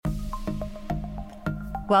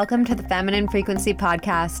Welcome to the Feminine Frequency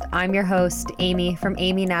Podcast. I'm your host, Amy from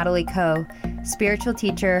Amy Natalie Co., spiritual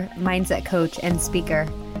teacher, mindset coach, and speaker.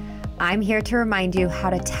 I'm here to remind you how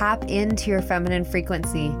to tap into your feminine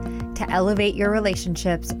frequency to elevate your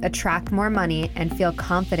relationships, attract more money, and feel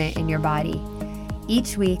confident in your body.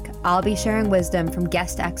 Each week, I'll be sharing wisdom from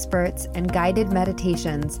guest experts and guided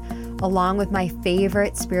meditations, along with my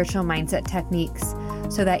favorite spiritual mindset techniques,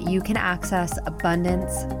 so that you can access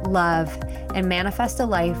abundance, love, and manifest a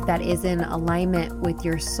life that is in alignment with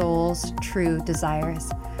your soul's true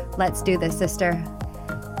desires. Let's do this, sister.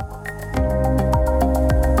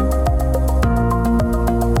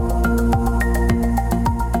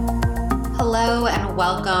 Hello and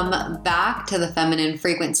welcome back to the Feminine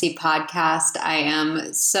Frequency Podcast. I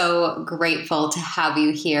am so grateful to have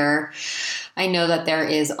you here. I know that there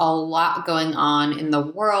is a lot going on in the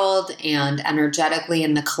world and energetically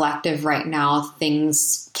in the collective right now.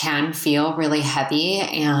 Things can feel really heavy,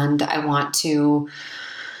 and I want to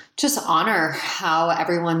just honor how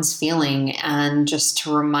everyone's feeling and just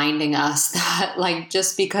reminding us that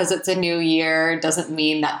just because it's a new year doesn't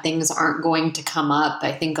mean that things aren't going to come up.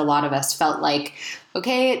 I think a lot of us felt like,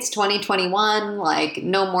 okay, it's 2021,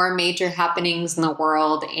 no more major happenings in the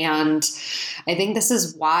world. And I think this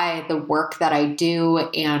is why the work that I do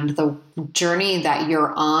and the journey that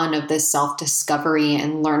you're on of this self-discovery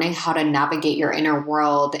and learning how to navigate your inner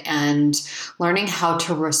world and learning how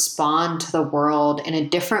to respond to the world in a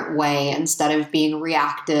different way instead of being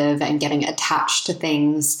reactive and getting attached to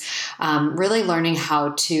things, really learning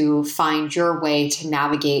how to find your way to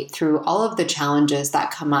navigate through all of the challenges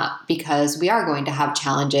that come up, because we are going to have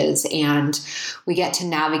challenges and we get to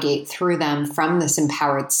navigate through them from this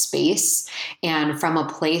empowered space and from a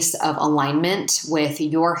place of alignment with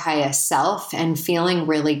your highest self and feeling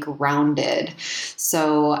really grounded.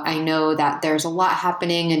 So I know that there's a lot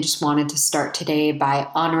happening and just wanted to start today by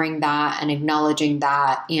honoring that and acknowledging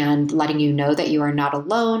that and letting you know that you are not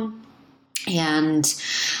alone. And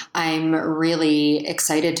I'm really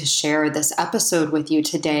excited to share this episode with you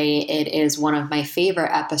today. It is one of my favorite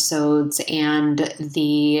episodes, and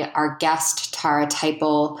our guest, Tara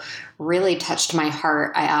Teipel, really touched my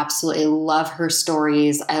heart. I absolutely love her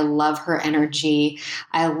stories. I love her energy.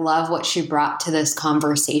 I love what she brought to this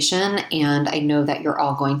conversation, and I know that you're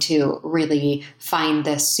all going to really find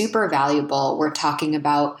this super valuable. We're talking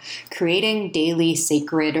about creating daily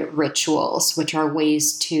sacred rituals, which are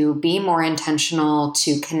ways to be more intentional,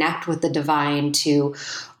 to connect with the divine, to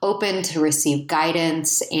open to receive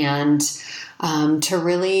guidance, and to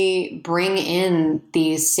really bring in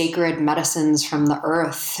these sacred medicines from the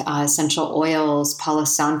earth, essential oils, Palo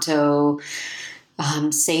Santo,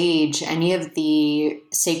 sage, any of the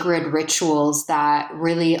sacred rituals that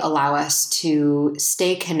really allow us to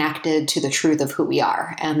stay connected to the truth of who we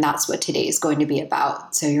are. And that's what today is going to be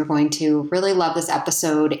about. So you're going to really love this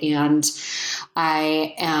episode. And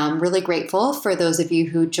I am really grateful for those of you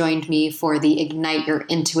who joined me for the Ignite Your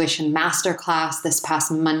Intuition Masterclass this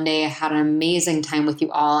past Monday. I had an amazing time with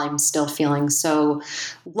you all. I'm still feeling so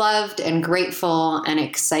loved and grateful and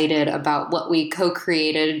excited about what we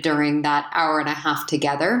co-created during that hour and a half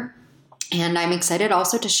together. And I'm excited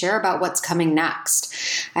also to share about what's coming next.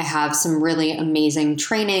 I have some really amazing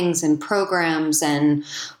trainings and programs and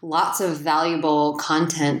lots of valuable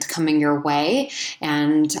content coming your way.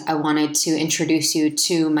 And I wanted to introduce you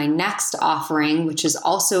to my next offering, which is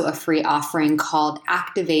also a free offering called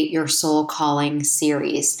Activate Your Soul Calling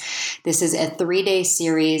series. This is a 3-day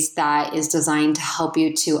series that is designed to help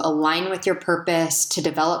you to align with your purpose, to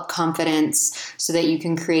develop confidence so that you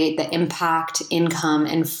can create the impact, income,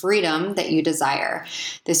 and freedom that you desire.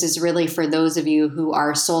 This is really for those of you who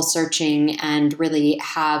are soul searching and really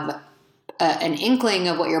have an inkling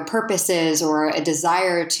of what your purpose is, or a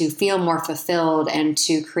desire to feel more fulfilled and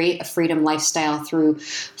to create a freedom lifestyle through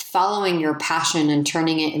following your passion and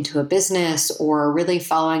turning it into a business, or really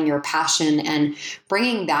following your passion and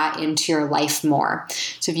bringing that into your life more.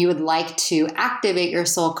 So if you would like to activate your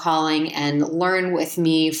soul calling and learn with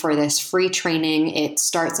me for this free training, it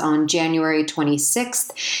starts on January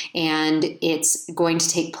 26th, and it's going to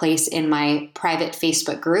take place in my private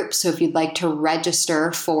Facebook group. So if you'd like to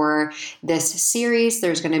register for this series,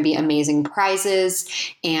 there's going to be amazing prizes,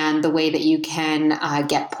 and the way that you can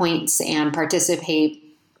get points and participate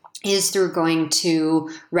is through going to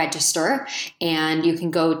register, and you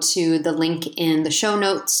can go to the link in the show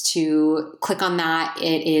notes to click on that.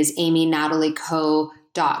 It is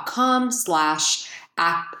amynatalieco.com/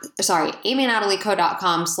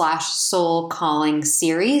 amynataleeco.com/soul calling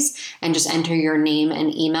series and just enter your name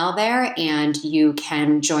and email there, and you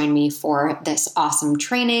can join me for this awesome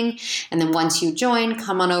training. And then once you join,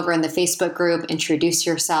 come on over in the Facebook group, introduce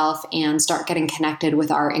yourself, and start getting connected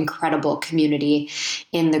with our incredible community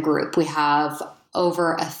in the group. We have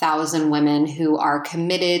over 1,000 women who are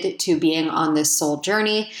committed to being on this soul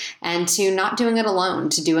journey and to not doing it alone,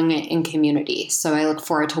 to doing it in community. So I look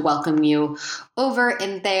forward to welcoming you over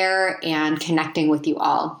in there and connecting with you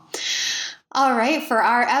all. All right, for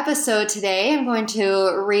our episode today, I'm going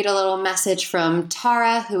to read a little message from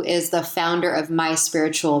Tara, who is the founder of My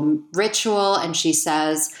Spiritual Ritual. And she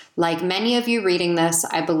says, like many of you reading this,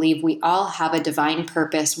 I believe we all have a divine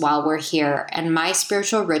purpose while we're here, and My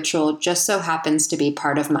Spiritual Ritual just so happens to be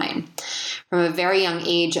part of mine. From a very young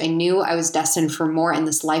age, I knew I was destined for more in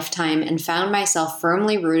this lifetime and found myself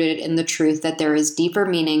firmly rooted in the truth that there is deeper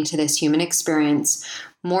meaning to this human experience,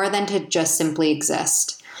 more than to just simply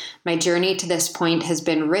exist. My journey to this point has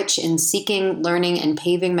been rich in seeking, learning, and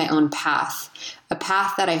paving my own path, a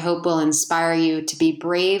path that I hope will inspire you to be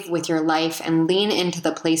brave with your life and lean into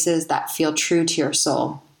the places that feel true to your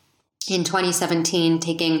soul. In 2017,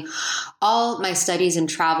 taking all my studies and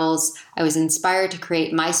travels, I was inspired to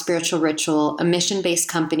create My Spiritual Ritual, a mission-based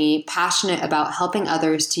company passionate about helping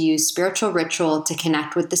others to use spiritual ritual to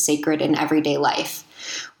connect with the sacred in everyday life.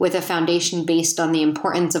 With a foundation based on the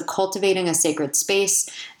importance of cultivating a sacred space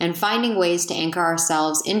and finding ways to anchor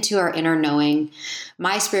ourselves into our inner knowing,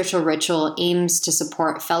 My Spiritual Ritual aims to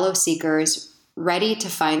support fellow seekers ready to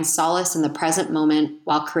find solace in the present moment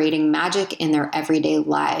while creating magic in their everyday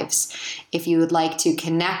lives. If you would like to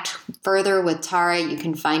connect further with Tara, you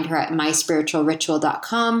can find her at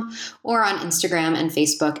myspiritualritual.com or on Instagram and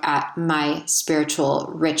Facebook at My Spiritual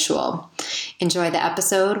Ritual. Enjoy the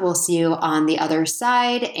episode. We'll see you on the other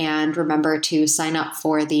side. And remember to sign up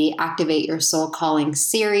for the Activate Your Soul Calling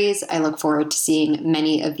series. I look forward to seeing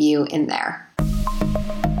many of you in there.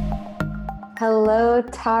 Hello,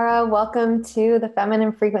 Tara. Welcome to the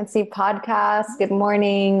Feminine Frequency Podcast. Good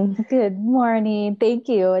morning. Good morning. Thank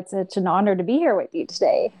you. It's such an honor to be here with you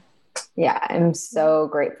today. Yeah, I'm so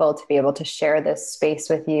grateful to be able to share this space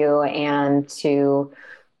with you and to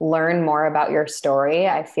learn more about your story.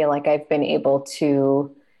 I feel like I've been able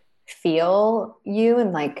to feel you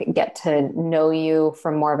and get to know you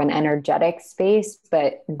from more of an energetic space,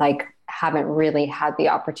 but haven't really had the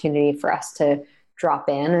opportunity for us to drop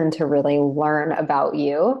in and to really learn about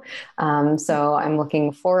you. So I'm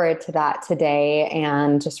looking forward to that today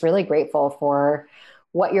and just really grateful for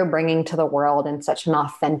what you're bringing to the world in such an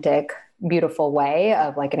authentic, beautiful way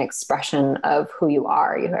of an expression of who you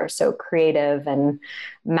are. You are so creative and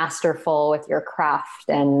masterful with your craft.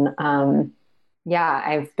 And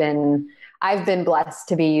I've been blessed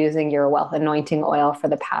to be using your Wealth Anointing Oil for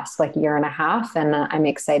the past year and a half. And I'm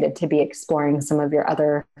excited to be exploring some of your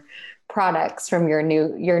other products from your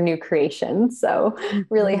new creation. So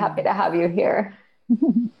really happy to have you here.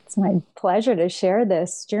 It's my pleasure to share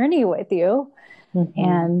this journey with you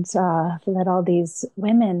and let all these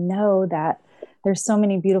women know that there's so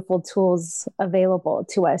many beautiful tools available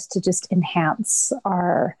to us to just enhance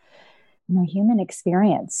our human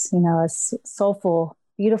experience, as soulful,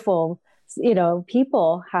 beautiful,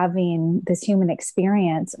 people having this human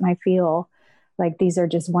experience. And I feel like these are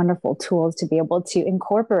just wonderful tools to be able to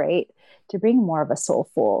incorporate to bring more of a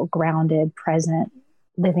soulful, grounded, present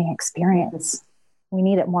living experience. We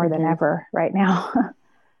need it more than ever right now.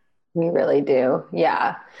 We really do.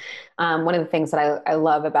 Yeah. One of the things that I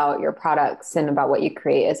love about your products and about what you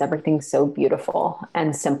create is everything's so beautiful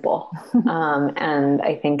and simple. And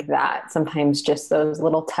I think that sometimes just those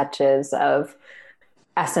little touches of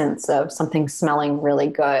essence of something smelling really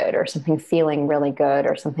good or something feeling really good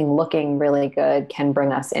or something looking really good can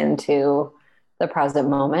bring us into the present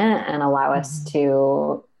moment and allow us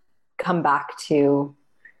to come back to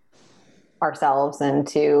ourselves and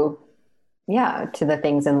to the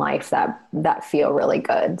things in life that feel really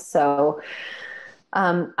good. So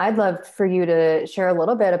I'd love for you to share a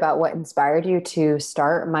little bit about what inspired you to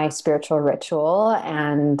start My Spiritual Ritual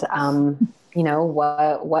and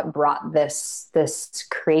what brought this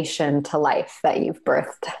creation to life that you've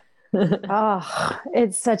birthed.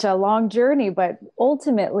 It's such a long journey, but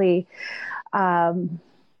ultimately,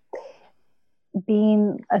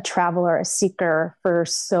 being a traveler, a seeker for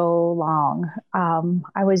so long,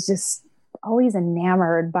 I was just always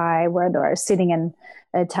enamored by whether I was sitting in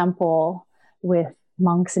a temple with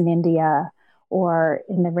monks in India or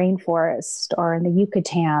in the rainforest or in the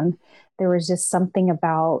Yucatan. There was just something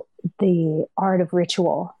about the art of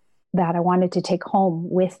ritual that I wanted to take home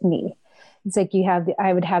with me it's like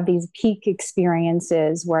I would have these peak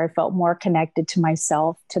experiences where I felt more connected to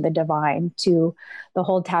myself, to the divine, to the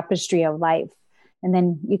whole tapestry of life. And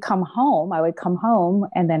then I would come home,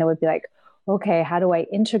 and then it would be like, okay, how do I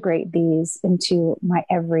integrate these into my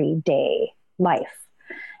everyday life?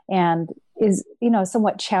 And is,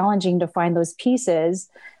 somewhat challenging to find those pieces.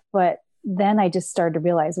 But then I just started to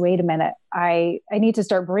realize, wait a minute, I need to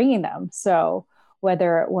start bringing them. So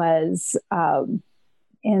whether it was,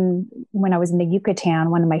 when I was in the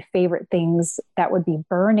Yucatan, one of my favorite things that would be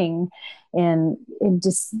burning in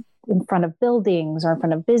just in front of buildings or in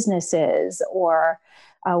front of businesses, or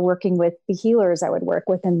working with the healers I would work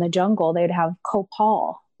with in the jungle, they'd have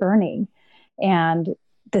copal burning, and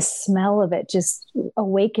the smell of it just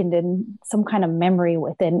awakened in some kind of memory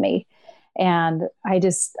within me. And I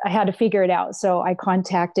had to figure it out. So I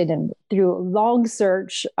contacted, and through a long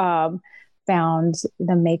search, found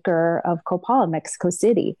the maker of copal in Mexico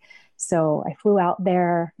City. So I flew out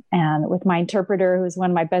there, and with my interpreter, who's one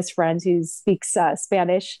of my best friends who speaks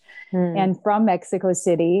Spanish, and from Mexico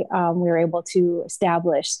City, we were able to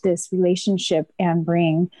establish this relationship and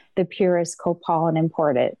bring the purest copal and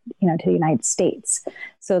import it, to the United States.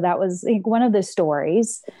 So that was, I think, one of the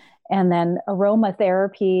stories. And then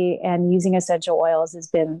aromatherapy and using essential oils has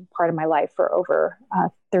been part of my life for over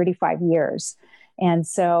 35 years. And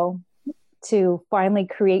so to finally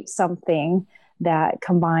create something that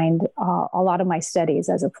combined a lot of my studies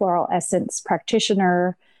as a floral essence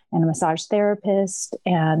practitioner and a massage therapist,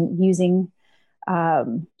 and using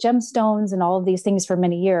gemstones and all of these things for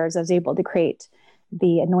many years, I was able to create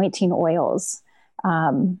the anointing oils,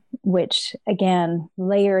 which again,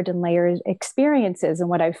 layered and layered experiences. And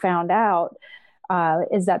what I found out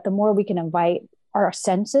is that the more we can invite our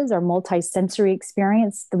senses, our multi-sensory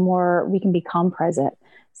experience, the more we can become present.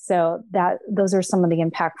 So those are some of the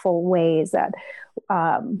impactful ways that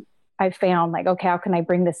I found, like, okay, how can I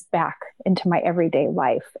bring this back into my everyday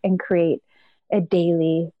life and create a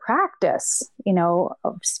daily practice,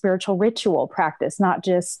 of spiritual ritual practice, not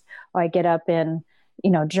just, I get up and,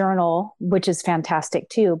 journal, which is fantastic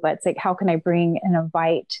too, but it's like, how can I bring and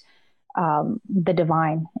invite the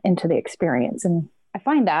divine into the experience? And I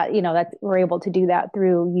find that, that we're able to do that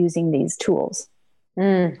through using these tools.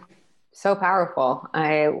 So powerful.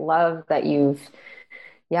 I love that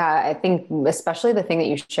I think especially the thing that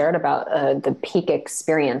you shared about the peak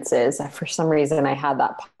experiences. For some reason, I had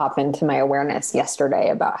that pop into my awareness yesterday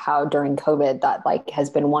about how during COVID, that has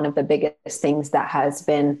been one of the biggest things that has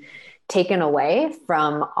been taken away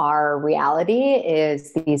from our reality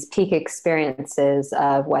is these peak experiences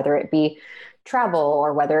of whether it be travel,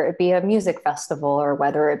 or whether it be a music festival, or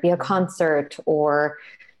whether it be a concert, or,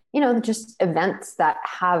 just events that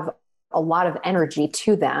have a lot of energy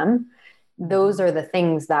to them. Those are the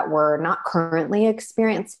things that we're not currently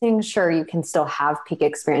experiencing. Sure, you can still have peak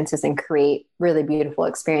experiences and create really beautiful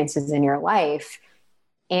experiences in your life.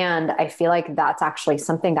 And I feel like that's actually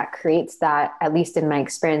something that creates that, at least in my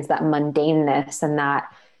experience, that mundaneness and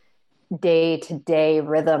that day-to-day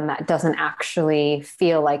rhythm that doesn't actually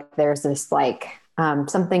feel like there's this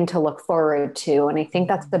something to look forward to. And I think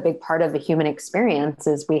that's the big part of the human experience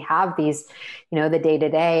is we have these, the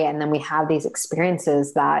day-to-day, and then we have these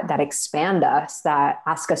experiences that expand us, that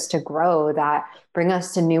ask us to grow, that bring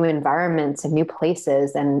us to new environments and new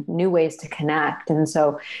places and new ways to connect. And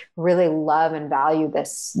so really love and value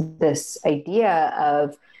this idea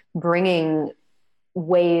of bringing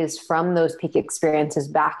ways from those peak experiences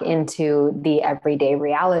back into the everyday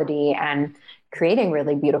reality and creating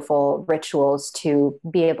really beautiful rituals to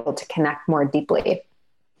be able to connect more deeply.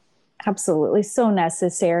 Absolutely. So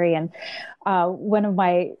necessary. And one of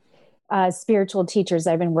my spiritual teachers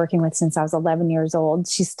I've been working with since I was 11 years old,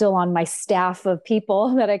 she's still on my staff of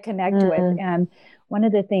people that I connect with. And one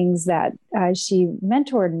of the things that she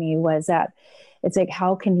mentored me was that it's like,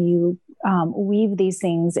 how can you weave these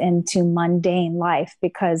things into mundane life?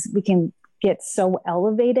 Because we can get so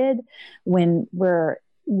elevated when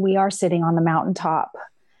we are sitting on the mountaintop,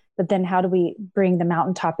 but then how do we bring the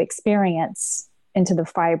mountaintop experience into the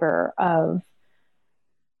fiber of,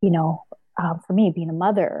 for me, being a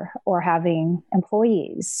mother, or having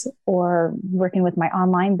employees, or working with my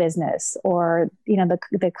online business, or,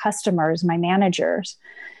 the customers, my managers,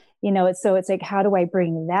 so it's like, how do I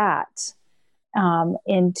bring that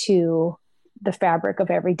into the fabric of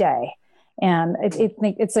every day? And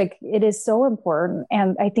it's like, it is so important.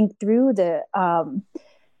 And I think through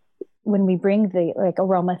when we bring the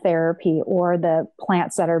aromatherapy or the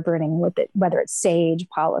plants that are burning with it, whether it's sage,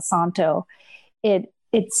 Palo Santo, it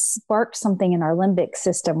sparks something in our limbic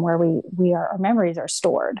system where our memories are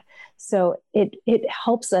stored. So it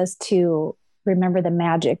helps us to remember the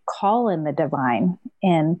magic, call in the divine,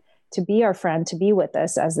 and to be our friend, to be with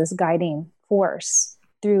us as this guiding force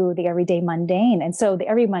through the everyday mundane. And so the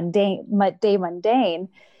every day mundane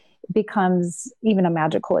becomes even a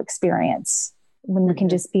magical experience when we can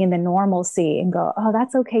just be in the normalcy and go, oh,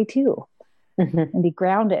 that's okay too. And be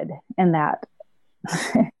grounded in that.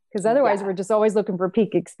 Because otherwise we're just always looking for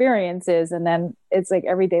peak experiences. And then it's like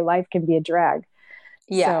everyday life can be a drag.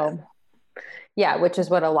 Yeah. So. Yeah. Which is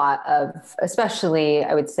what a lot of, especially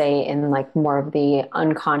I would say in like more of the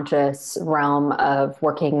unconscious realm of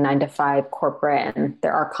working 9-to-5 corporate, and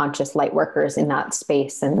there are conscious light workers in that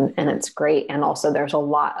space, and it's great. And also there's a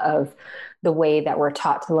lot of the way that we're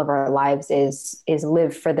taught to live our lives is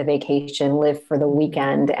live for the vacation, live for the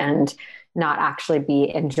weekend, and not actually be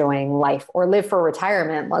enjoying life, or live for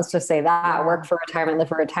retirement. Let's just say that. Work for retirement, live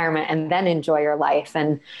for retirement, and then enjoy your life.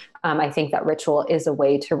 And I think that ritual is a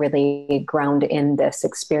way to really ground in this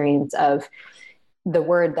experience of, the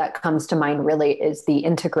word that comes to mind really is the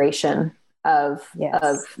integration of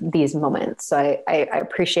these moments. So I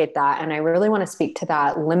appreciate that. And I really want to speak to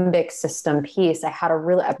that limbic system piece. I had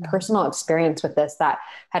a personal experience with this that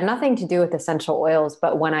had nothing to do with essential oils,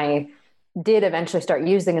 but when I did eventually start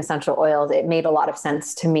using essential oils, it made a lot of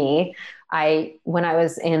sense to me. After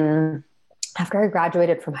I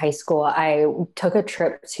graduated from high school, I took a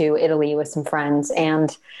trip to Italy with some friends.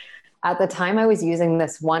 And at the time I was using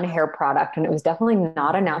this one hair product, and it was definitely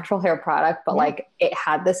not a natural hair product, but like it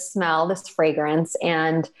had this smell, this fragrance.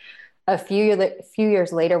 And a few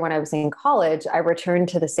years later, when I was in college, I returned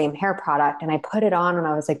to the same hair product and I put it on, and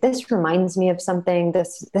I was like, this reminds me of something.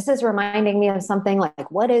 This is reminding me of something. Like,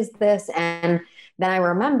 what is this? And then I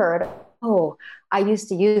remembered, oh, I used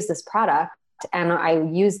to use this product, and I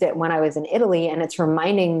used it when I was in Italy, and it's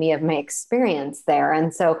reminding me of my experience there.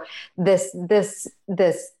 And so this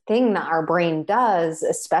thing that our brain does,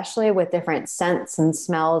 especially with different scents and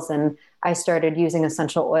smells, and I started using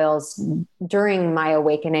essential oils during my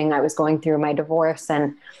awakening. I was going through my divorce,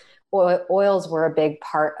 and oils were a big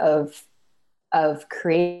part of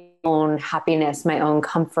creating my own happiness, my own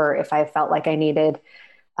comfort. If I felt like I needed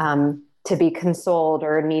to be consoled,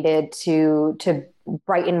 or needed to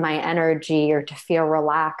brighten my energy, or to feel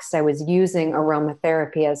relaxed, I was using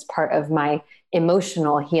aromatherapy as part of my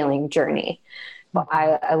emotional healing journey. But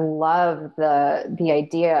I love the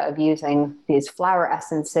idea of using these flower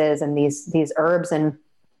essences and these herbs. And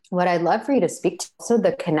what I'd love for you to speak to, also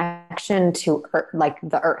the connection to like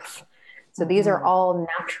the earth. So these are all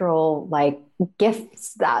natural like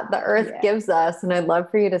gifts that the earth gives us. And I'd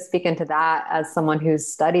love for you to speak into that as someone who's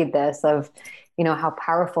studied this, of, you know, how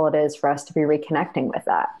powerful it is for us to be reconnecting with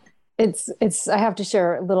that. I have to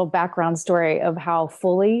share a little background story of how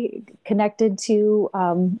fully connected to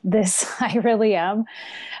this I really am.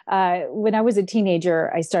 When I was a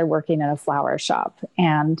teenager, I started working in a flower shop,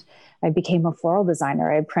 and I became a floral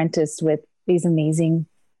designer. I apprenticed with these amazing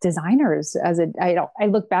designers. I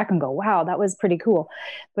look back and go, wow, that was pretty cool.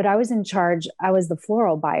 But I was in charge. I was the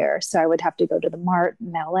floral buyer. So I would have to go to the Mart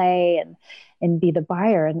in LA and be the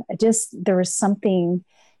buyer. And there was something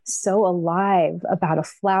so alive about a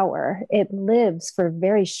flower. It lives for a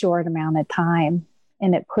very short amount of time,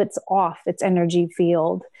 and it puts off its energy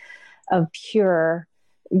field of pure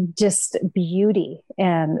just beauty,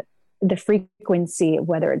 and the frequency,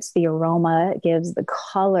 whether it's the aroma it gives, the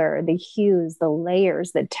color, the hues, the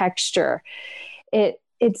layers, the texture. It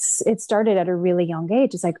started at a really young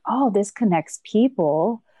age. It's like, oh, this connects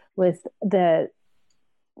people with the,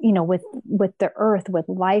 you know, with the earth, with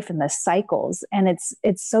life and the cycles. And it's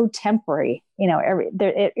so temporary, you know,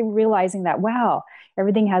 realizing that, wow,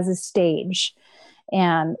 everything has a stage.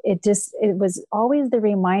 And it was always the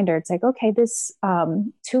reminder. It's like, okay, this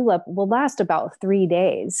tulip will last about 3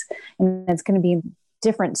 days, and it's going to be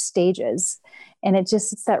different stages. And it's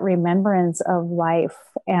that remembrance of life.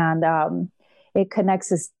 And it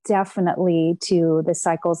connects us definitely to the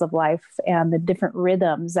cycles of life and the different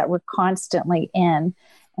rhythms that we're constantly in.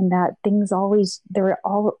 And that they're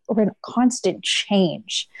all in constant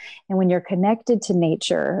change. And when you're connected to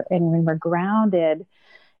nature, and when we're grounded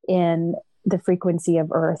in the frequency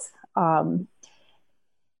of earth,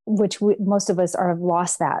 most of us have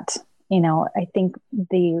lost that. You know, I think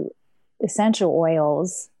the essential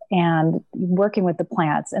oils and working with the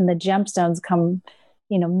plants and the gemstones come,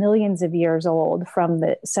 you know, millions of years old from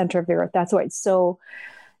the center of the earth. That's why it's so,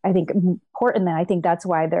 I think, important. And I think that's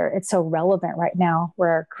why it's so relevant right now,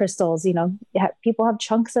 where crystals, you know, people have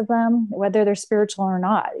chunks of them, whether they're spiritual or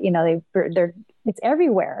not. You know, they're It's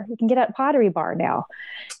everywhere. You can get at Pottery Bar now.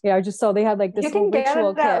 I just saw they had like this you can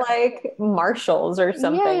ritual get it at kit. like Marshalls or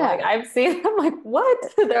something. Yeah. Like I've seen them, like, what?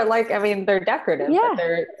 They're like, I mean, they're decorative, but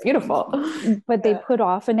they're beautiful. But they put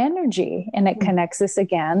off an energy, and it connects us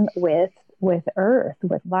again with earth,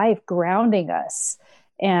 with life, grounding us.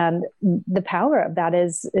 And the power of that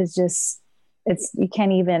is just, you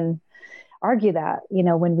can't even argue that.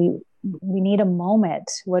 When we need a moment,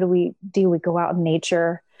 what do? We go out in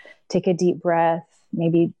nature, take a deep breath,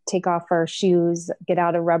 maybe take off our shoes, get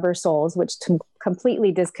out of rubber soles, which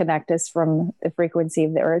completely disconnect us from the frequency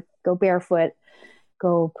of the earth, go barefoot,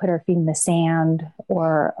 go put our feet in the sand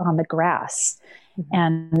or on the grass,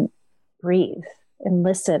 and breathe and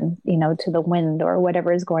listen, to the wind or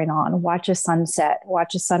whatever is going on, watch a sunset,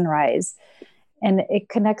 watch a sunrise. And it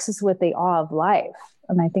connects us with the awe of life.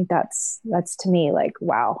 And I think that's to me like,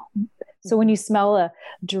 wow. So when you smell a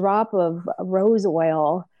drop of rose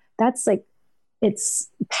oil, that's like, it's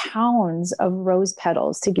pounds of rose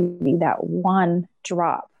petals to give you that one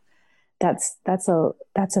drop. That's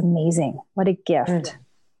amazing. What a gift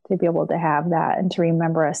to be able to have that and to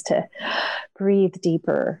remember us to breathe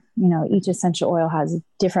deeper. Each essential oil has a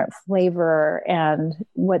different flavor and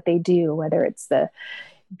what they do, whether it's the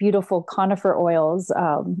beautiful conifer oils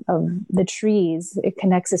of the trees, it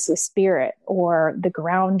connects us with spirit, or the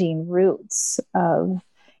grounding roots of,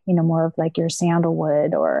 more of like your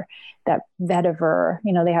sandalwood or that vetiver,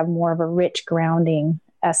 they have more of a rich grounding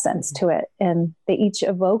essence to it. And they each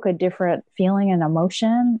evoke a different feeling and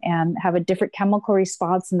emotion and have a different chemical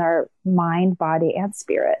response in our mind, body, and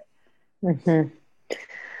spirit. Mm-hmm.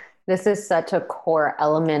 This is such a core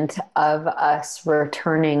element of us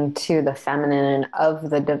returning to the feminine and of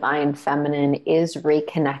the divine feminine, is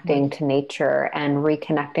reconnecting to nature and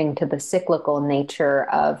reconnecting to the cyclical nature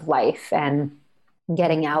of life, and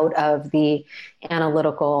getting out of the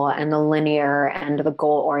analytical and the linear and the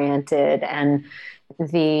goal-oriented and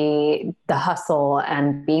the hustle,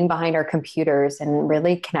 and being behind our computers and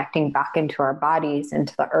really connecting back into our bodies,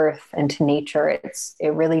 into the earth, into nature.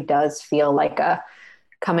 It really does feel like a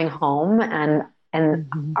coming home, and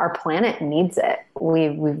our planet needs it. We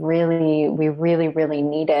really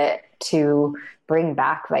need it to bring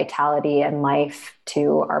back vitality and life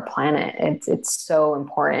to our planet. It's so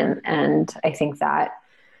important. And I think that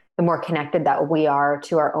the more connected that we are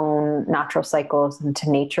to our own natural cycles and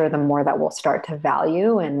to nature, the more that we'll start to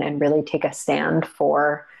value and really take a stand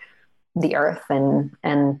for the earth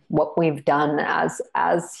and what we've done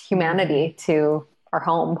as humanity to our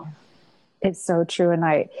home. It's so true.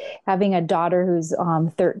 And having a daughter who's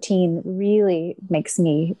 13 really makes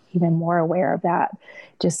me even more aware of that.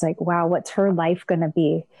 Just like, wow, what's her life going to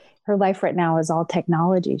be? Her life right now is all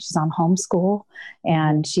technology. She's on homeschool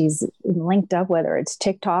and she's linked up, whether it's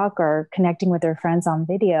TikTok or connecting with her friends on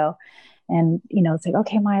video. And, it's like,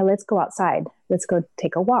 okay, Maya, let's go outside. Let's go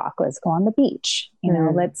take a walk. Let's go on the beach.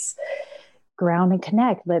 Let's ground and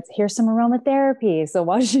connect. Let's hear some aromatherapy. So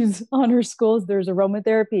while she's on her schools, there's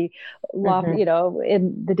aromatherapy,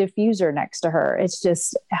 in the diffuser next to her. It's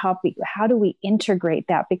just how do we integrate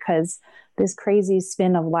that? Because this crazy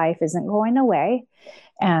spin of life isn't going away.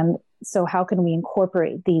 And so how can we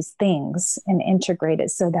incorporate these things and integrate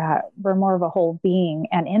it so that we're more of a whole being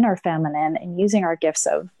and in our feminine and using our gifts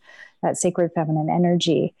of that sacred feminine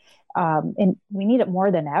energy. And we need it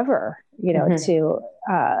more than ever, to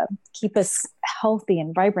keep us healthy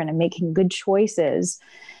and vibrant and making good choices.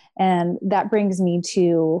 And that brings me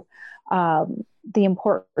to the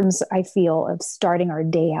importance, I feel, of starting our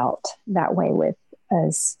day out that way with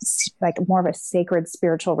like more of a sacred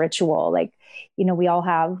spiritual ritual. Like, we all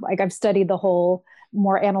have, like, I've studied the whole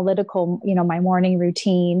more analytical, my morning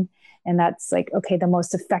routine. And that's like, okay, the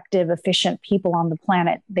most effective, efficient people on the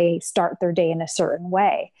planet, they start their day in a certain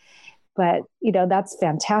way. But, that's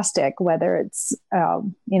fantastic, whether it's,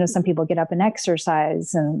 some people get up and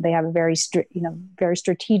exercise and they have a very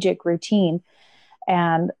strategic routine.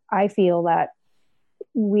 And I feel that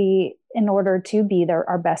in order to be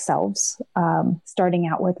our best selves, starting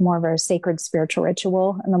out with more of a sacred spiritual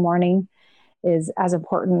ritual in the morning is as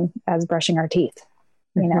important as brushing our teeth,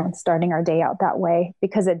 starting our day out that way,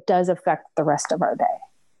 because it does affect the rest of our day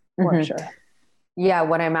for sure. Yeah,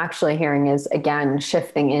 what I'm actually hearing is, again,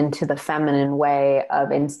 shifting into the feminine way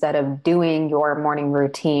of, instead of doing your morning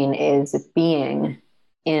routine, is being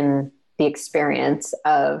in the experience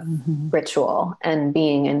of ritual and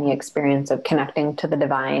being in the experience of connecting to the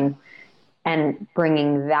divine and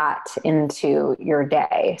bringing that into your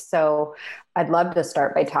day. So I'd love to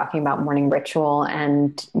start by talking about morning ritual,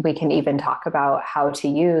 and we can even talk about how to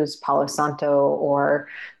use Palo Santo or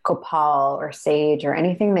copal or sage or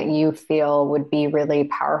anything that you feel would be really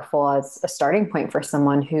powerful as a starting point for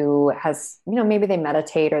someone who has, maybe they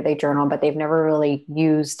meditate or they journal, but they've never really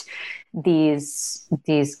used these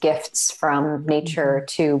gifts from nature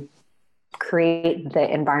to create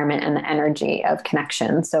the environment and the energy of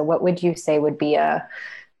connection. So what would you say would be a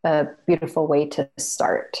beautiful way to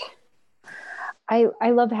start? I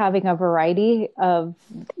love having a variety of,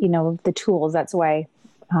 the tools. That's why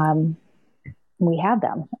we have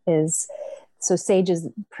them. So sage is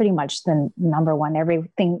pretty much the number one.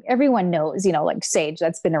 Everyone knows, like sage,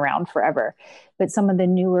 that's been around forever. But some of the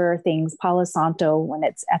newer things, Palo Santo, when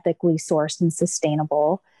it's ethically sourced and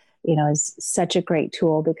sustainable, is such a great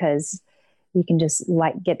tool because you can just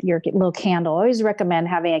get your little candle. I always recommend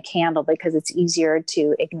having a candle because it's easier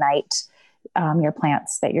to ignite your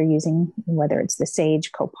plants that you're using, whether it's the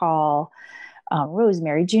sage, copal,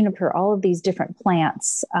 rosemary, juniper, all of these different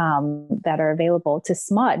plants that are available to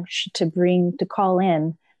smudge, to call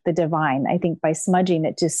in the divine. I think by smudging,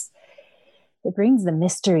 it brings the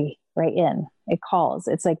mystery right in. It calls.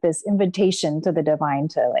 It's like this invitation to the divine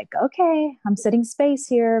to okay, I'm setting space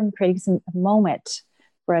here. I'm creating some moment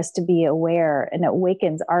for us to be aware, and it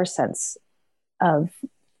awakens our sense of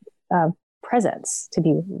presence to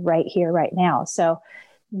be right here, right now. So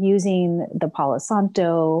using the Palo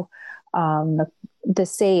Santo, the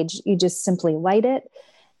sage, you just simply light it,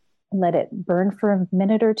 let it burn for a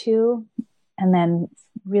minute or two, and then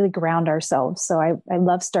really ground ourselves. So I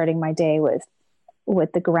love starting my day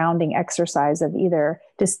with the grounding exercise of either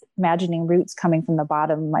just imagining roots coming from the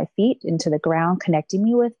bottom of my feet into the ground, connecting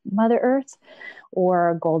me with Mother Earth, or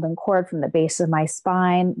a golden cord from the base of my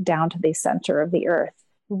spine down to the center of the earth.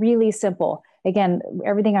 Really simple. Again,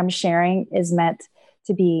 everything I'm sharing is meant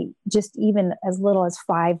to be just even as little as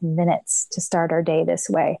 5 minutes to start our day this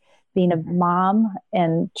way. Being a mom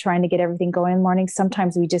and trying to get everything going in the morning,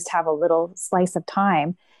 sometimes we just have a little slice of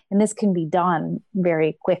time, and this can be done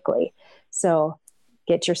very quickly. So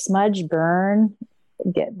get your smudge, burn,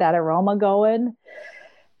 get that aroma going,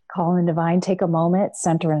 call in divine, take a moment,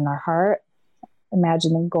 center in our heart,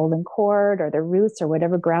 imagine the golden cord or the roots or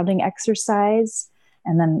whatever grounding exercise.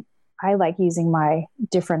 And then I like using my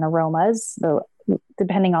different aromas,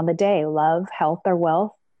 depending on the day, love, health, or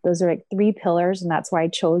wealth. Those are like 3 pillars. And that's why I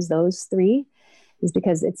chose those 3, is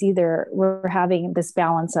because it's either we're having this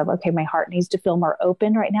balance of, okay, my heart needs to feel more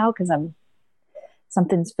open right now because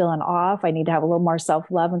something's feeling off. I need to have a little more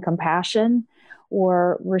self-love and compassion.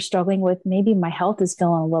 Or we're struggling with, maybe my health is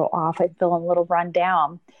feeling a little off. I'm feeling a little run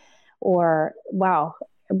down. Or, wow,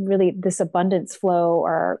 really this abundance flow,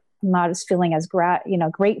 or not as feeling as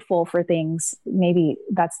grateful for things. Maybe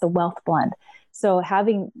that's the wealth blend. So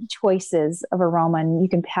having choices of aroma, and you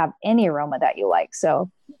can have any aroma that you like. So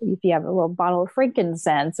if you have a little bottle of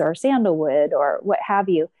frankincense or sandalwood or what have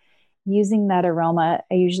you, using that aroma,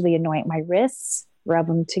 I usually anoint my wrists, rub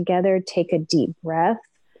them together, take a deep breath,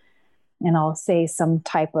 and I'll say some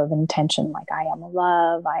type of intention like, I am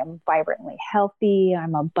love, I am vibrantly healthy,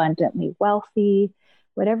 I'm abundantly wealthy,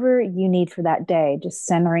 whatever you need for that day, just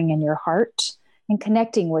centering in your heart and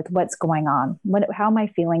connecting with what's going on. How am I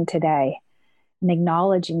feeling today? And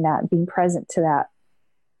acknowledging that, being present to that.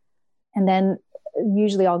 And then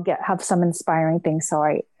usually I'll have some inspiring things. So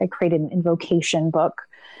I created an invocation book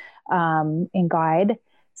and guide.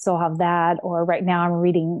 So I'll have that. Or right now I'm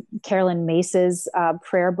reading Carolyn Mace's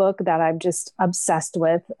prayer book that I'm just obsessed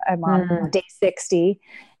with. I'm on day 60,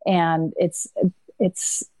 and it's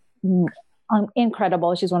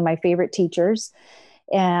incredible. She's one of my favorite teachers.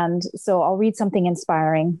 And so I'll read something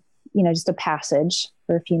inspiring, just a passage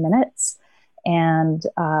for a few minutes, and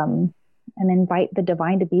invite the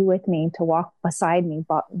divine to be with me, to walk beside me,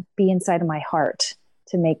 be inside of my heart,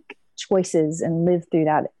 to make choices and live through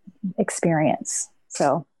that experience.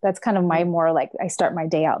 So that's kind of my more like, I start my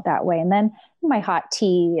day out that way, and then my hot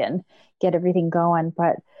tea and get everything going.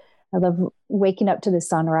 But I love waking up to the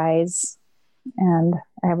sunrise, and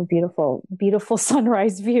I have a beautiful, beautiful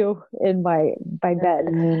sunrise view in my bed.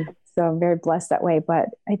 Mm-hmm. So I'm very blessed that way. But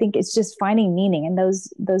I think it's just finding meaning, and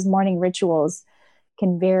those morning rituals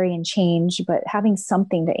can vary and change, but having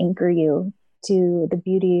something to anchor you to the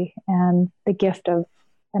beauty and the gift of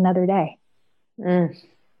another day.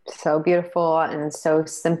 So beautiful and so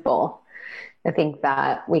simple. I think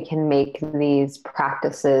that we can make these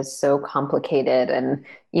practices so complicated. And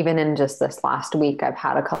even in just this last week, I've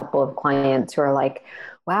had a couple of clients who are like,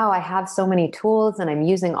 wow, I have so many tools and I'm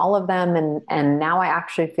using all of them. And now I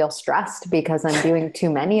actually feel stressed because I'm doing too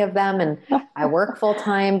many of them, and I work full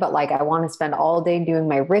time, but like, I want to spend all day doing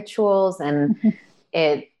my rituals. And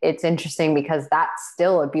it's interesting because that's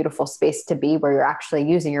still a beautiful space to be, where you're actually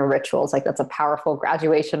using your rituals. Like, that's a powerful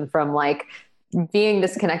graduation from like being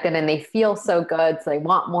disconnected, and they feel so good, so they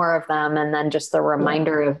want more of them. And then just the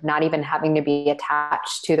reminder of not even having to be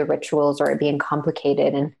attached to the rituals or it being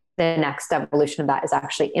complicated. And the next evolution of that is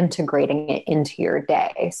actually integrating it into your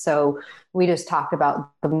day. So we just talked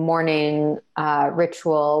about the morning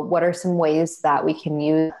ritual. What are some ways that we can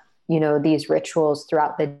use, these rituals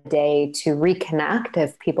throughout the day to reconnect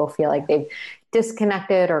if people feel like they've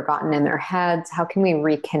disconnected or gotten in their heads? How can we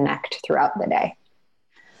reconnect throughout the day?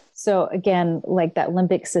 So again, like that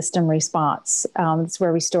limbic system response, it's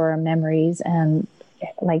where we store our memories. And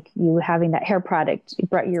like you having that hair product,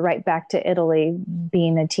 brought you right back to Italy,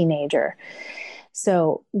 being a teenager.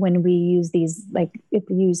 So when we use these, like if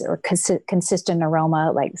we use a consistent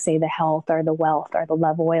aroma, like say the health or the wealth or the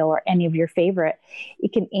love oil or any of your favorite,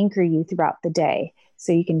 it can anchor you throughout the day.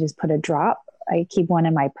 So you can just put a drop. I keep one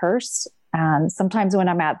in my purse. And sometimes when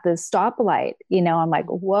I'm at the stoplight, I'm like,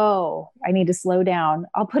 whoa, I need to slow down.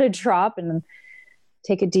 I'll put a drop and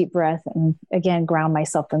take a deep breath and again, ground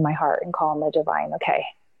myself in my heart and call on the divine.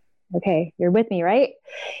 Okay, you're with me, right?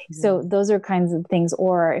 Mm-hmm. So those are kinds of things.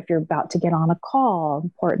 Or if you're about to get on a call,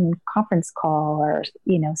 important conference call, or,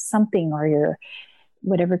 something, or your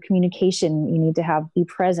whatever communication you need to have, be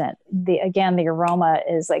present. The aroma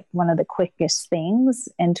is like one of the quickest things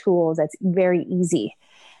and tools that's very easy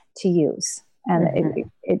to use. And mm-hmm.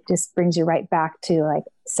 it just brings you right back to like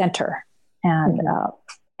center and,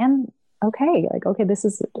 okay, this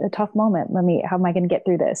is a tough moment. How am I going to get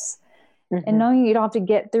through this? Mm-hmm. And knowing you don't have to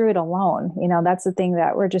get through it alone. That's the thing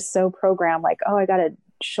that we're just so programmed, like, oh, I got to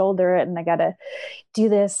shoulder it and I got to do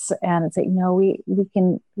this. And it's like, no, we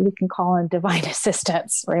can call in divine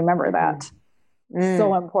assistance. Remember that. Mm.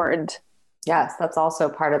 So important. Yes. That's also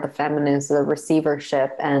part of the feminine, is the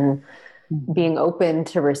receivership and being open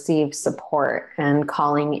to receive support and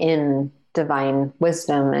calling in divine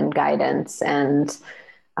wisdom and guidance. And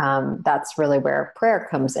that's really where prayer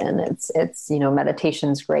comes in. It's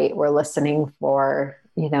meditation's great. We're listening for,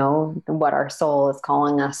 what our soul is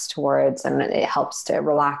calling us towards, and it helps to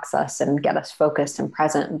relax us and get us focused and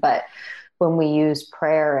present. But when we use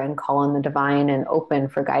prayer and call in the divine and open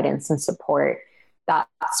for guidance and support,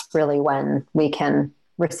 that's really when we can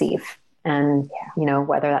receive. And,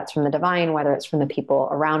 whether that's from the divine, whether it's from the people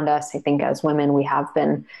around us. I think as women, we have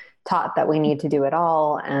been taught that we need to do it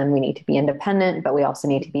all and we need to be independent, but we also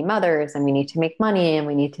need to be mothers and we need to make money and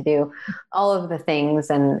we need to do all of the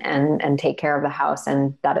things and take care of the house,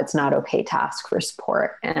 and that it's not okay to ask for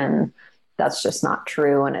support. And that's just not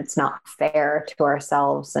true. And it's not fair to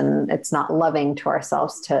ourselves, and it's not loving to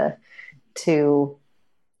ourselves to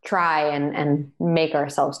try and make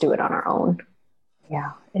ourselves do it on our own.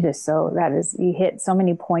 Yeah, it is. You hit so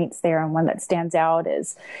many points there. And one that stands out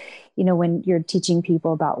is, when you're teaching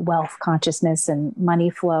people about wealth consciousness and money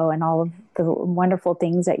flow and all of the wonderful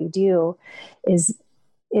things that you do is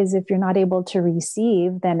if you're not able to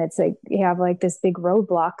receive, then it's like, you have like this big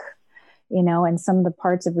roadblock, and some of the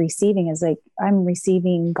parts of receiving is like, I'm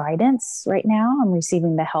receiving guidance right now. I'm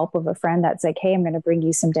receiving the help of a friend that's like, hey, I'm going to bring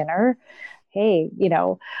you some dinner. Hey,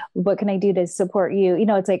 what can I do to support you?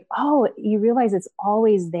 It's like, oh, you realize it's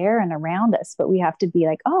always there and around us, but we have to be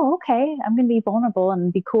like, oh, okay, I'm going to be vulnerable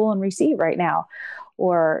and be cool and receive right now.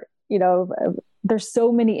 Or, there's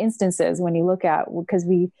so many instances when you look at, because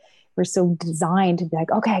we're so designed to be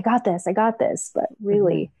like, okay, I got this. But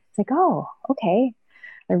really it's like, oh, okay.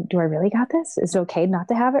 Do I really got this? Is it okay not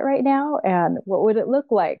to have it right now? And what would it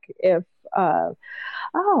look like if, oh,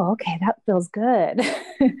 okay, that feels good.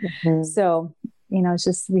 Mm-hmm. So, it's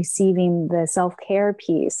just receiving the self-care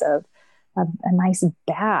piece of a nice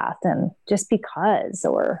bath and just because,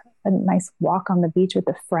 or a nice walk on the beach with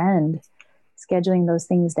a friend, scheduling those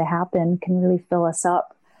things to happen can really fill us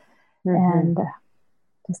up. Mm-hmm. And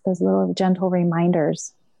just those little gentle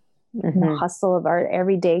reminders in the hustle of our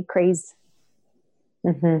everyday craze.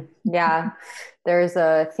 Mm-hmm. Yeah. There's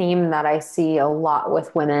a theme that I see a lot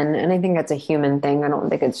with women, and I think it's a human thing. I don't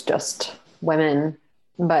think it's just women,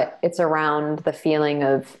 but it's around the feeling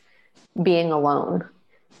of being alone.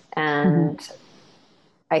 And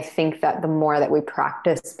I think that the more that we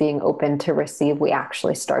practice being open to receive, we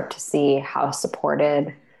actually start to see how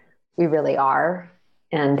supported we really are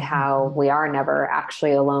and how we are never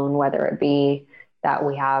actually alone, whether it be that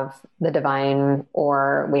we have the divine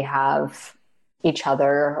or we have each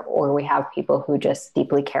other, or we have people who just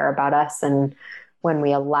deeply care about us and when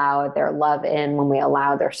we allow their love in, when we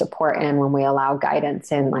allow their support in, when we allow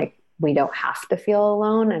guidance in, like we don't have to feel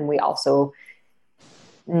alone. And we also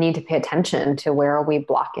need to pay attention to where are we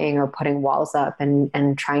blocking or putting walls up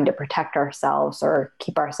and trying to protect ourselves or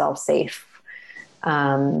keep ourselves safe.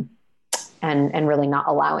 And really not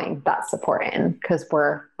allowing that support in, because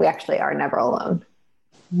we actually are never alone.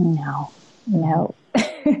 No. Yeah.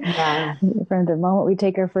 From the moment we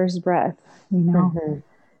take our first breath, Yeah.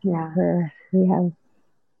 we have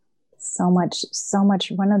so much.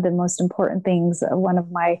 One of the most important things, one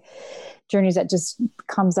of my journeys that just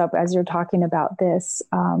comes up as you're talking about this,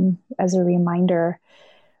 as a reminder,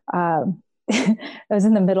 I was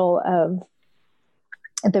in the middle of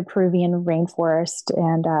the Peruvian rainforest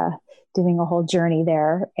and doing a whole journey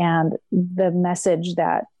there. And the message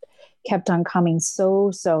that kept on coming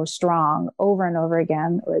so strong over and over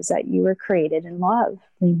again was that you were created in love.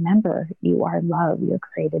 Remember, you are love. You're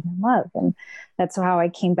created in love. And that's how I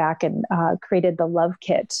came back and created the Love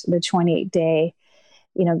Kit, the 28-day,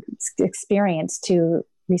 experience to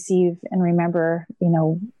receive and remember,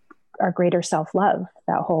 our greater self-love,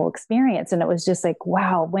 that whole experience. And it was just like,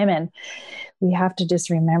 wow, women, we have to just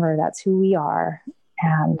remember that's who we are.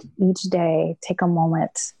 And each day take a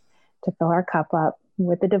moment to fill our cup up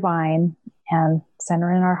with the divine and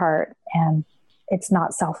center in our heart. And it's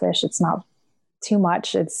not selfish. It's not too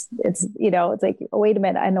much. It's like, oh, wait a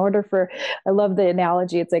minute. I love the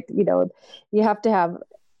analogy. It's like, you have to have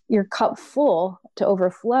your cup full to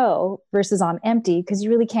overflow versus on empty, because you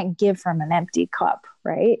really can't give from an empty cup.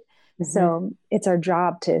 Right. Mm-hmm. So it's our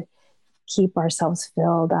job to keep ourselves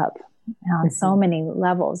filled up on so many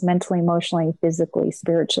levels, mentally, emotionally, physically,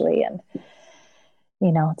 spiritually. And,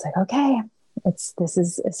 it's like, okay, this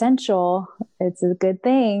is essential. It's a good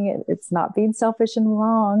thing. It's not being selfish and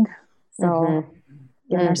wrong. So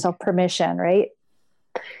giving ourselves permission, right?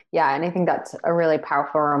 Yeah. And I think that's a really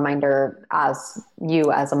powerful reminder as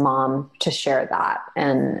a mom to share that.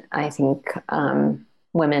 And I think,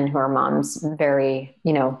 women who are moms very,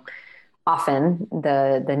 often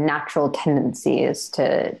the natural tendency is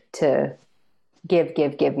to give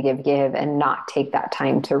and not take that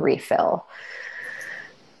time to refill.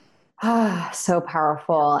 So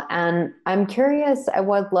powerful. And I'm curious, I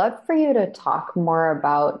would love for you to talk more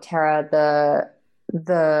about, Tara,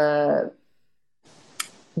 the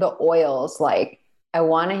oils. Like, I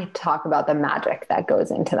want to talk about the magic that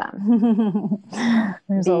goes into them.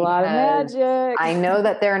 There's a lot of magic. I know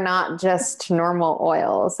that they're not just normal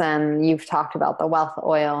oils, and you've talked about the wealth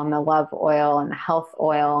oil and the love oil and the health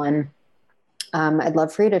oil. And I'd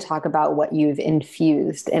love for you to talk about what you've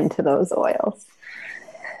infused into those oils.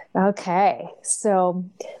 Okay. So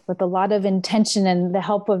with a lot of intention and the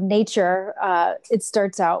help of nature, it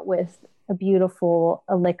starts out with a beautiful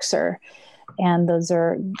elixir. And those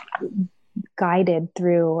are guided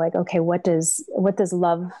through like, okay, what does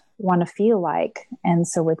love want to feel like? And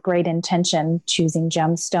so with great intention, choosing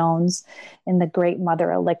gemstones in the Great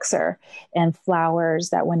Mother Elixir and flowers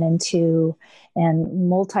that went into and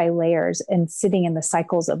multi-layers and sitting in the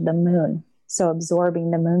cycles of the moon. So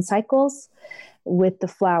absorbing the moon cycles with the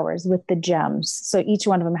flowers, with the gems. So each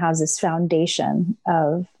one of them has this foundation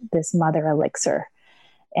of this mother elixir.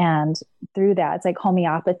 And through that, it's like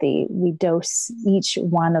homeopathy. We dose each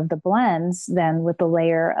one of the blends then with the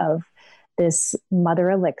layer of this mother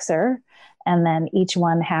elixir. And then each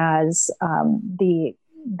one has the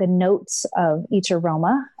notes of each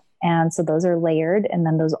aroma. And so those are layered, and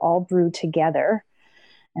then those all brew together.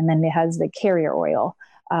 And then it has the carrier oil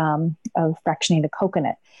of fractionated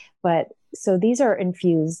coconut. But so these are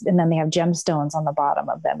infused, and then they have gemstones on the bottom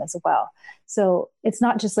of them as well. So it's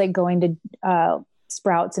not just like going to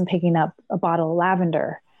Sprouts and picking up a bottle of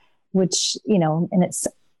lavender, which, in its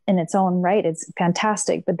own right, it's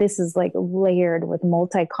fantastic. But this is like layered with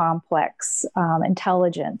multi-complex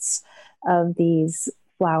intelligence of these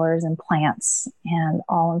flowers and plants, and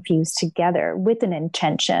all infused together with an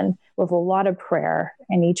intention, with a lot of prayer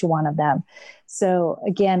in each one of them. So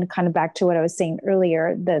again, kind of back to what I was saying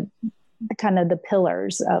earlier, the kind of the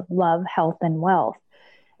pillars of love, health, and wealth.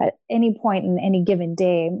 At any point in any given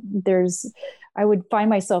day, I would find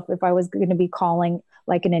myself, if I was going to be calling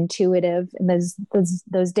like an intuitive, and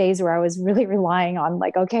those days where I was really relying on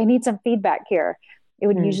like, okay, I need some feedback here. It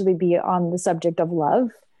would usually be on the subject of love,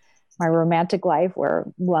 my romantic life,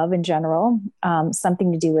 or love in general,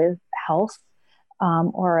 something to do with health,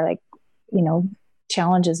 or like,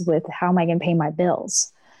 challenges with how am I going to pay my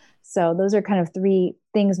bills? So those are kind of three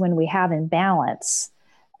things when we have in balance.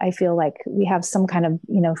 I feel like we have some kind of,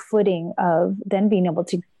 footing of then being able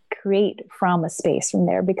to create from a space from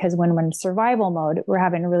there, because when we're in survival mode, we're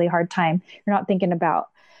having a really hard time. You're not thinking about,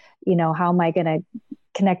 how am I going to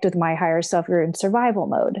connect with my higher self? You're in survival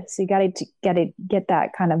mode. So you got to get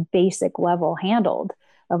that kind of basic level handled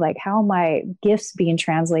of like, how are my gifts being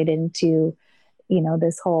translated into,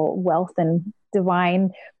 this whole wealth and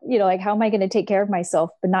divine, like, how am I going to take care of myself,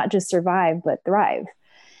 but not just survive, but thrive?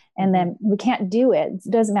 And then we can't do it.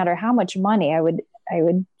 It doesn't matter how much money. I would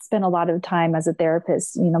spend a lot of time as a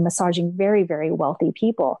therapist, massaging very, very wealthy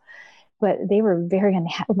people, but they were very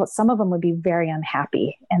unhappy. Well, some of them would be very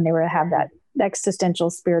unhappy, and they would have that existential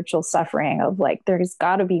spiritual suffering of like, there's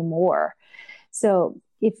got to be more. So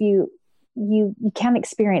if you can't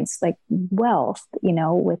experience like wealth,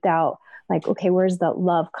 without like, okay, where's the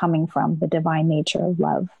love coming from, the divine nature of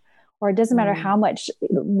love? Or it doesn't matter how much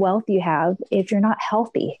wealth you have if you're not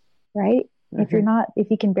healthy, right? If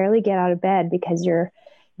you can barely get out of bed because you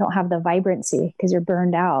don't have the vibrancy because you're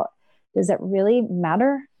burned out, does that really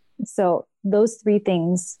matter? So those three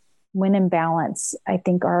things, when in balance, I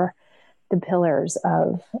think are the pillars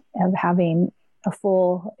of having a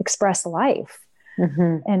full express life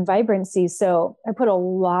and vibrancy. So I put a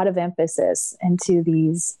lot of emphasis into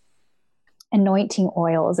these anointing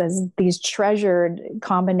oils as these treasured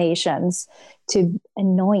combinations to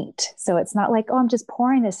anoint. So it's not like, oh, I'm just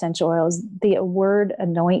pouring essential oils. The word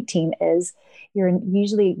anointing is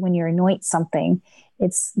usually when you anoint something,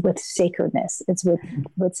 it's with sacredness. It's with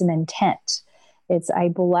what's an intent. It's, I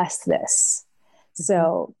bless this.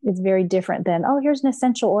 So it's very different than, oh, here's an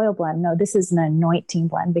essential oil blend. No, this is an anointing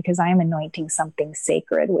blend because I am anointing something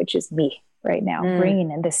sacred, which is me right now,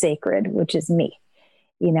 bringing in the sacred, which is me,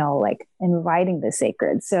 like inviting the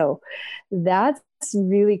sacred. So that's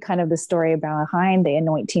really kind of the story behind the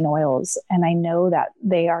anointing oils. And I know that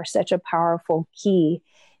they are such a powerful key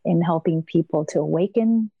in helping people to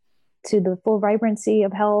awaken to the full vibrancy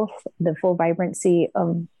of health, the full vibrancy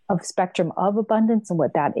of spectrum of abundance and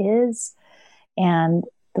what that is, and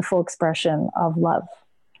the full expression of love.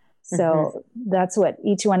 So that's what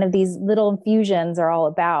each one of these little infusions are all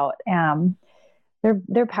about.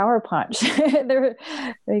 They're power punch.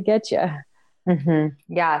 They get you.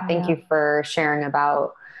 Yeah. Thank you for sharing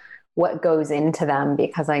about what goes into them,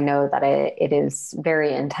 because I know that it is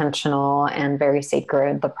very intentional and very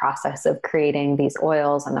sacred, the process of creating these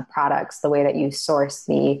oils and the products, the way that you source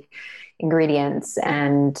the ingredients,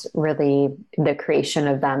 and really the creation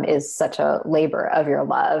of them is such a labor of your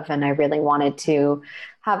love. And I really wanted to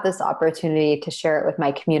have this opportunity to share it with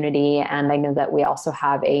my community. And I know that we also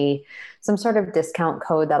have some sort of discount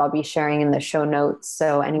code that I'll be sharing in the show notes.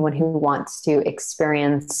 So anyone who wants to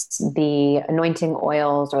experience the anointing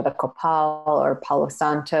oils or the copal or Palo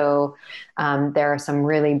Santo, there are some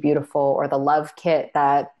really beautiful, or the love kit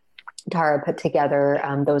that Tara put together.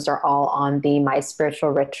 Those are all on the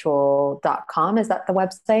myspiritualritual.com. Is that the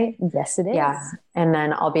website? Yes, it is. Yeah. And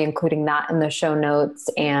then I'll be including that in the show notes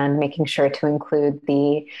and making sure to include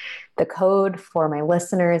the code for my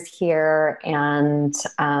listeners here. And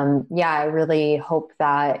I really hope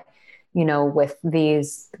that, with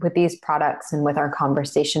these products and with our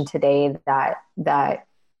conversation today, that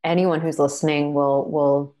anyone who's listening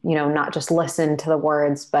will, not just listen to the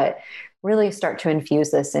words, but really start to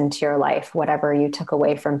infuse this into your life. Whatever you took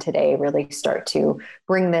away from today, really start to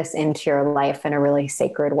bring this into your life in a really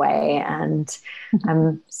sacred way. And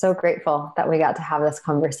I'm so grateful that we got to have this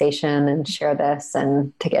conversation and share this,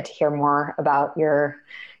 and to get to hear more about your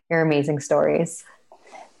amazing stories.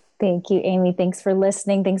 Thank you, Amy. Thanks for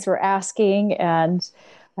listening. Thanks for asking. And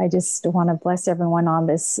I just want to bless everyone on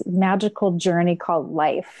this magical journey called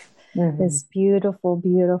life. This beautiful,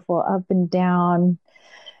 beautiful up and down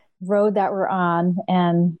road that we're on,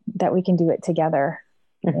 and that we can do it together.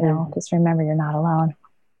 Just remember, you're not alone.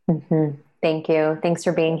 Thank you. Thanks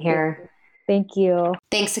for being here. Thank you.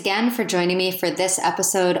 Thanks again for joining me for this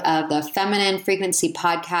episode of the Feminine Frequency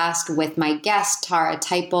Podcast with my guest, Tara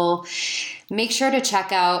Teipel. Make sure to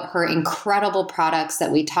check out her incredible products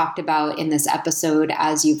that we talked about in this episode.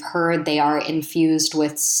 As you've heard, they are infused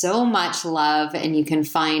with so much love, and you can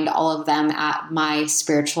find all of them at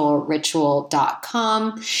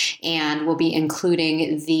myspiritualritual.com. And we'll be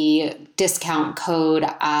including the discount code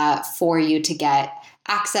for you to get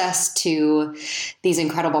access to these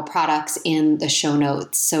incredible products in the show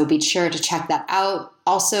notes. So be sure to check that out.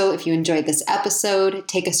 Also, if you enjoyed this episode,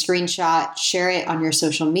 take a screenshot, share it on your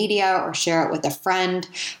social media, or share it with a friend.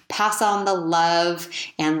 Pass on the love.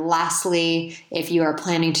 And lastly, if you are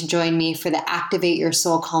planning to join me for the Activate Your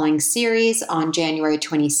Soul Calling series on January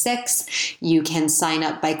 26th, you can sign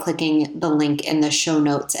up by clicking the link in the show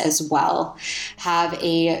notes as well. Have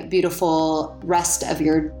a beautiful rest of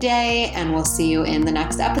your day, and we'll see you in the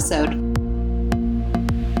next episode.